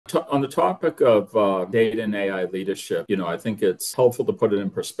On the topic of data and AI leadership, I think it's helpful to put it in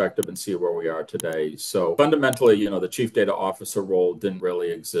perspective and see where we are today. So fundamentally, the chief data officer role didn't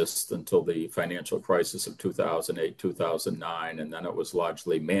really exist until the financial crisis of 2008, 2009, and then it was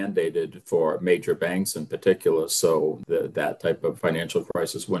largely mandated for major banks in particular, so that type of financial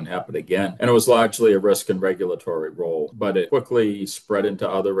crisis wouldn't happen again. And it was largely a risk and regulatory role, but it quickly spread into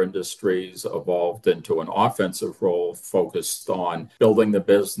other industries, evolved into an offensive role focused on building the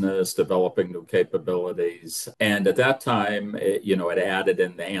business, developing new capabilities. And at that time, it added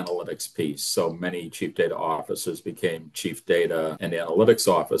in the analytics piece. So many chief data officers became chief data and analytics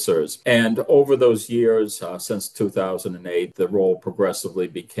officers. And over those years, since 2008, the role progressively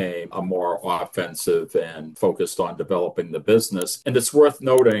became a more offensive and focused on developing the business. And it's worth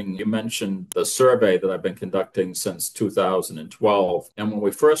noting, you mentioned the survey that I've been conducting since 2012. And when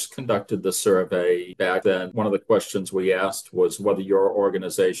we first conducted the survey back then, one of the questions we asked was whether your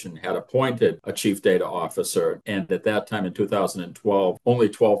organization had appointed a chief data officer. And at that time in 2012, only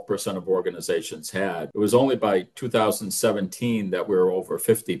 12% of organizations had. It was only by 2017 that we were over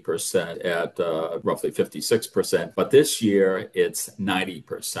 50% at roughly 56%. But this year, it's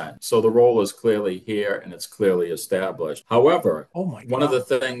 90%. So the role is clearly here and it's clearly established. However, one of the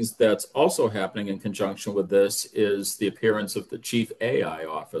things that's also happening in conjunction with this is the appearance of the chief AI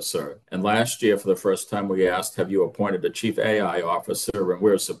officer. And last year, for the first time, we asked, have you appointed a chief AI officer? And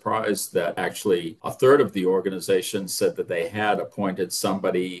we were surprised that actually a third of the organization said that they had appointed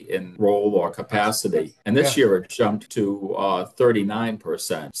somebody in role or capacity. And this year it jumped to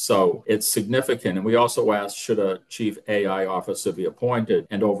 39%. So it's significant. And we also asked, should a chief AI officer be appointed?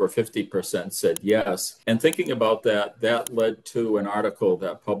 And over 50% said yes. And thinking about that, that led to an article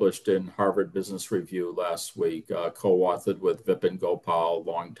that published in Harvard Business Review last week, co-authored with Vipin Gopal,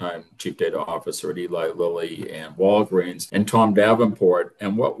 longtime chief data officer at Eli Lilly and Walgreens, and Tom Davenport.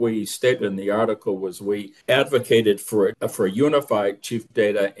 And what we stated in the article was we advocated for a unified chief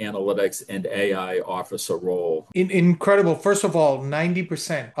data analytics and AI officer role. Incredible. First of all,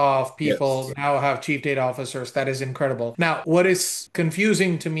 90% of people now have chief data officers. That is incredible. Now, what is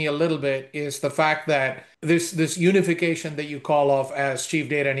confusing to me a little bit is the fact that this unification that you call off as chief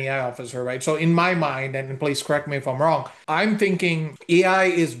data and AI officer, right? So in my mind, and please correct me if I'm wrong, I'm thinking AI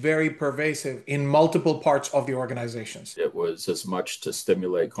is very pervasive in multiple parts of the organizations. It was as much to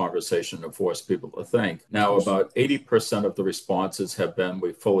stimulate conversation and force people to think. Now, about 80% of the responses have been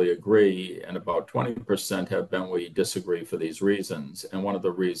we fully agree, and about 20% have been we disagree for these reasons. And one of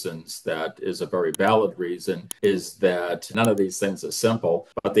the reasons that is a very valid reason is that none of these things are simple,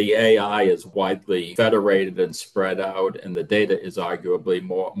 but the AI is widely federated and spread out, and the data is arguably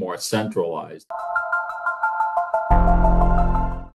more centralized.